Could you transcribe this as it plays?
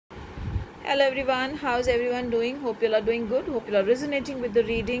Hello everyone, how's everyone doing? Hope you are doing good. Hope you are resonating with the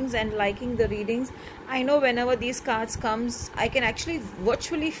readings and liking the readings. I know whenever these cards comes, I can actually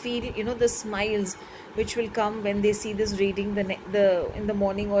virtually feel, the smiles which will come when they see this reading in the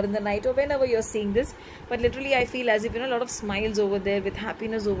morning or in the night or whenever you're seeing this. But literally I feel as if, a lot of smiles over there with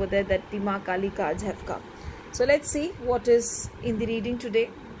happiness over there that the Ma Kali cards have come. So let's see what is in the reading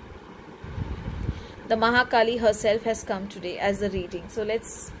today. The Mahakali herself has come today as the reading. So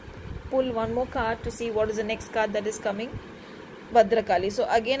let's pull one more card to see what is the next card that is coming. Bhadrakali. So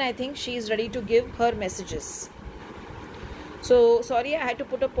again I think she is ready to give her messages. So sorry, I had to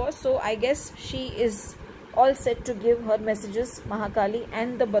put a pause. So I guess she is all set to give her messages, Mahakali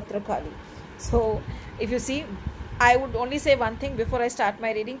and the Bhadrakali. So if you see, I would only say one thing before I start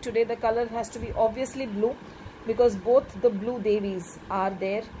my reading. Today the color has to be obviously blue, because both the blue Devis are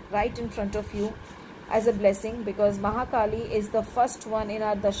there right in front of you as a blessing, because Mahakali is the first one in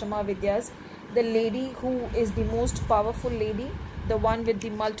our Dashama Vidyas, the lady who is the most powerful lady, the one with the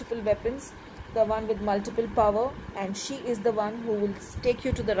multiple weapons, the one with multiple power, and she is the one who will take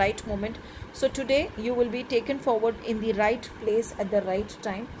you to the right moment. So today you will be taken forward in the right place at the right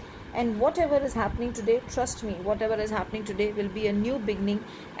time, and whatever is happening today, trust me, whatever is happening today will be a new beginning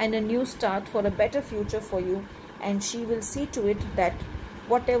and a new start for a better future for you, and she will see to it that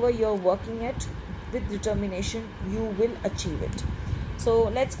whatever you're working at with determination, you will achieve it. So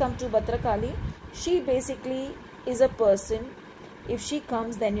let's come to Bhadrakali. She basically is a person, if she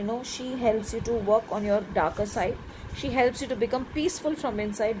comes, then she helps you to work on your darker side. She helps you to become peaceful from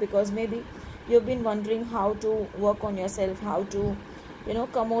inside, because maybe you've been wondering how to work on yourself, how to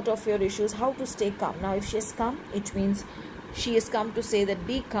come out of your issues, how to stay calm. Now if she has come, it means she has come to say that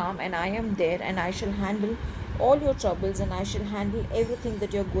be calm and I am there, and I shall handle all your troubles, and I shall handle everything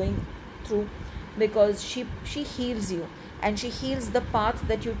that you're going through, because she heals you, and she heals the path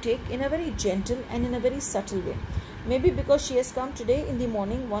that you take in a very gentle and in a very subtle way. Maybe because she has come today in the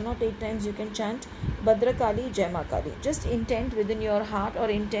morning, 1 or 8 times you can chant Bhadrakali Jai Ma Kali. Just intent within your heart or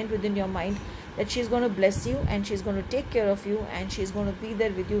intent within your mind that she's going to bless you, and she's going to take care of you, and she's going to be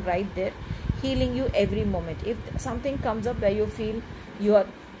there with you right there, healing you every moment. If something comes up where you feel you are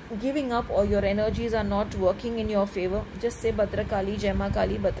giving up or your energies are not working in your favor, just say Bhadrakali Jai Ma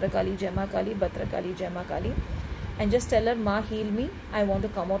Kali, Bhadrakali Jai Ma Kali, Bhadrakali Jai Ma Kali, and just tell her, Ma, heal me, I want to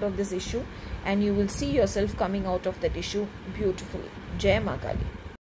come out of this issue, and you will see yourself coming out of that issue beautifully. Jai Ma Kali.